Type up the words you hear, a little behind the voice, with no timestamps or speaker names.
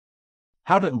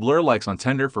How to blur likes on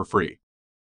Tinder for free.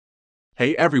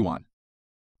 Hey everyone!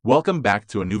 Welcome back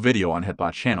to a new video on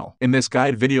HitPaw channel. In this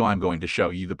guide video I'm going to show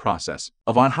you the process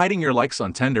of hiding your likes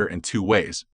on Tinder in 2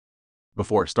 ways.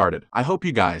 Before started, I hope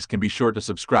you guys can be sure to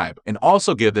subscribe and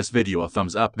also give this video a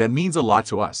thumbs up. That means a lot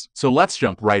to us. So let's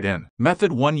jump right in.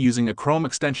 Method 1: using a Chrome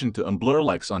extension to unblur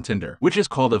likes on Tinder, which is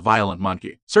called a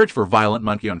Violentmonkey. Search for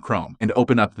Violentmonkey on Chrome and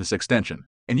open up this extension.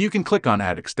 And you can click on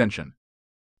Add Extension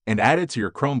and add it to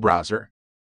your Chrome browser.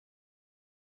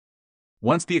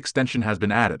 Once the extension has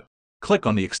been added, click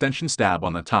on the Extensions tab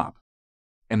on the top,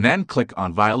 and then click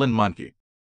on Violentmonkey.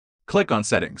 Click on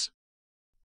Settings.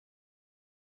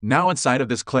 Now inside of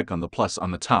this, click on the plus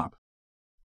on the top.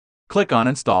 Click on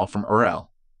Install from URL,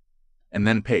 and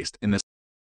then paste in this.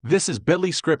 This is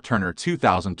bit.ly script Turner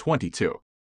 2022.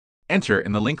 Enter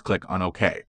in the link, click on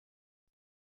OK.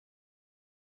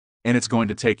 And it's going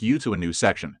to take you to a new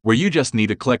section where you just need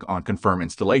to click on Confirm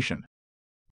Installation.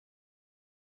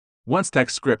 Once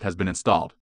text script has been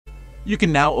installed, you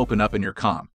can now open up in your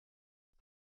com.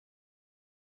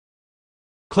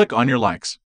 Click on your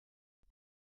likes.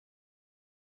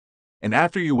 And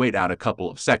after you wait out a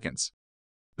couple of seconds,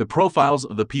 the profiles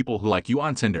of the people who like you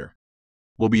on Tinder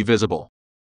will be visible.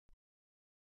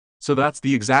 So that's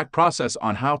the exact process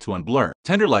on how to unblur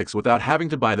Tinder likes without having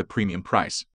to buy the premium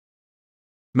price.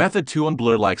 Method 2: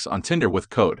 unblur likes on Tinder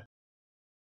with code.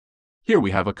 Here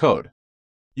we have a code.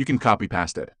 You can copy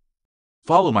paste it.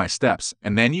 Follow my steps,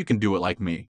 and then you can do it like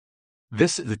me.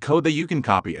 This is the code that you can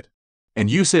copy it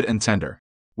and use it in Tinder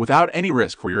without any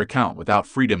risk for your account, without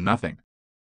freedom, nothing.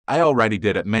 I already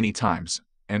did it many times,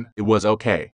 and it was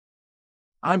okay.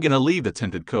 I'm gonna leave the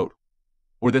tinted code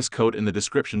or this code in the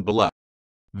description below.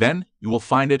 Then you will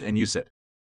find it and use it.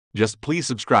 Just please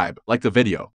subscribe, like the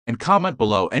video, and comment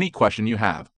below any question you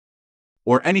have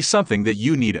or any something that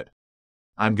you needed.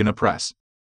 I'm gonna press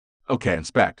OK,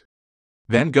 inspect.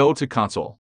 Then go to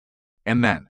console, and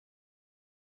then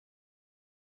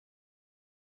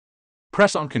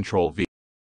press on Ctrl+V.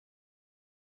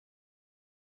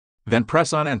 Then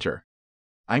press on Enter.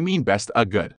 I mean best a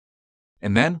good.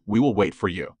 And then we will wait for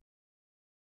you.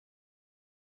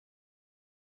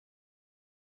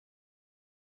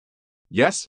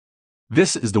 Yes?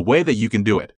 This is the way that you can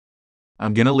do it.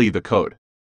 I'm gonna leave the code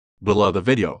below the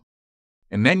video,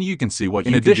 and then you can see what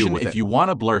you can do with it. In addition, if you want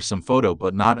to blur some photo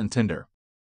but not in Tinder,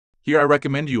 here I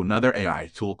recommend you another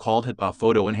AI tool called HitPaw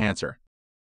Photo Enhancer.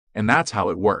 And that's how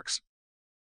it works.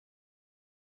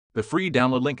 The free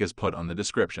download link is put on the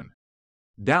description.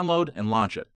 Download and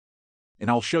launch it.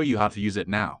 And I'll show you how to use it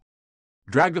now.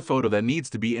 Drag the photo that needs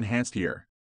to be enhanced here.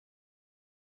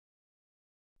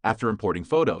 After importing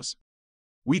photos,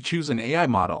 we choose an AI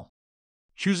model.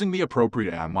 Choosing the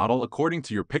appropriate AI model according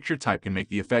to your picture type can make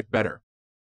the effect better.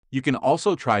 You can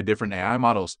also try different AI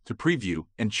models to preview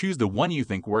and choose the one you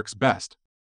think works best.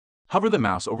 Hover the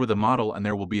mouse over the model and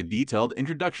there will be a detailed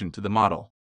introduction to the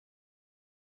model.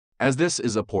 As this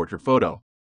is a portrait photo,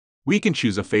 we can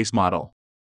choose a face model.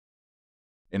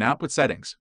 In Output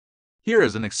Settings, here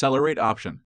is an Accelerate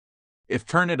option. If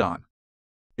turn it on,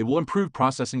 it will improve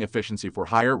processing efficiency for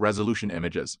higher resolution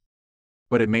images,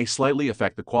 but it may slightly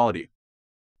affect the quality.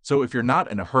 So if you're not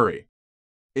in a hurry,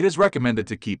 it is recommended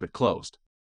to keep it closed.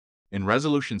 In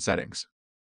Resolution Settings,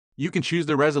 you can choose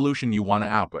the resolution you want to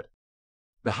output.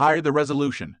 The higher the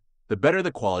resolution, the better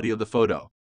the quality of the photo.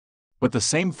 But the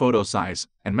same photo size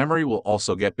and memory will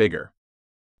also get bigger.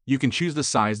 You can choose the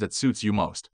size that suits you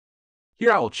most.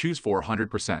 Here I will choose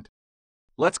 400%.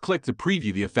 Let's click to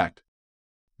preview the effect.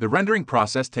 The rendering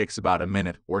process takes about a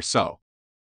minute or so.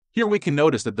 Here we can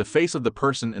notice that the face of the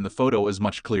person in the photo is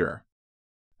much clearer.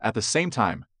 At the same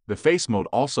time, the face mode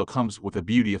also comes with a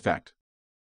beauty effect.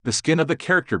 The skin of the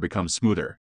character becomes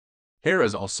smoother. Hair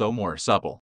is also more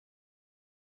supple.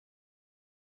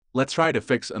 Let's try to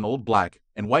fix an old black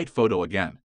and white photo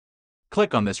again.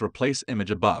 Click on this Replace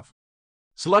Image above.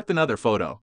 Select another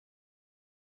photo.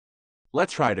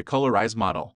 Let's try to colorize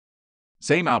model.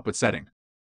 Same output setting.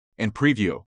 And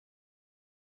preview.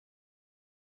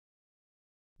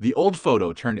 The old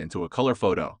photo turned into a color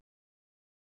photo.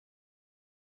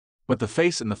 But the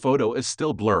face in the photo is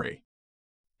still blurry.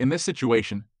 In this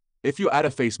situation, if you add a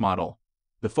face model,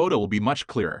 the photo will be much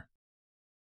clearer.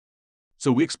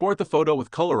 So we export the photo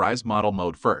with Colorize Model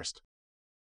mode first.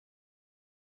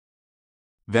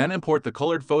 Then import the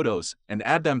colored photos and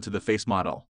add them to the face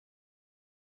model.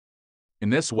 In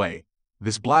this way,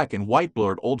 this black and white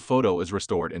blurred old photo is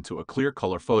restored into a clear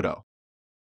color photo.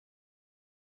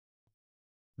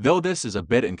 Though this is a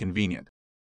bit inconvenient,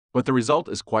 but the result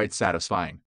is quite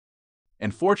satisfying.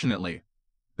 And fortunately,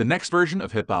 The next version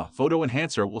of HitPaw Photo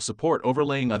Enhancer will support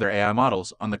overlaying other AI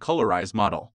models on the colorized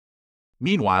model.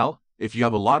 Meanwhile, if you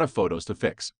have a lot of photos to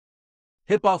fix,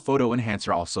 HitPaw Photo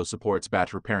Enhancer also supports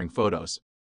batch repairing photos.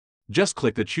 Just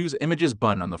click the Choose Images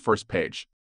button on the first page.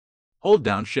 Hold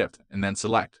down Shift and then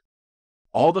select.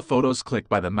 All the photos clicked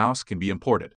by the mouse can be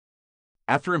imported.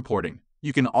 After importing,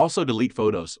 you can also delete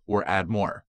photos or add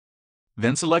more.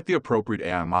 Then select the appropriate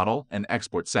AI model and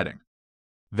export setting.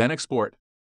 Then export.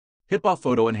 HitPaw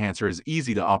Photo Enhancer is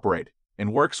easy to operate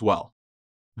and works well.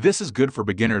 This is good for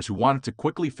beginners who want to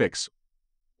quickly fix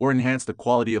or enhance the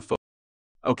quality of photos.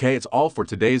 Okay, it's all for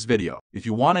today's video. If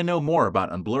you want to know more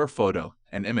about Unblur Photo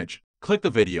and Image, click the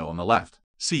video on the left.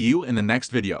 See you in the next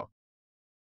video.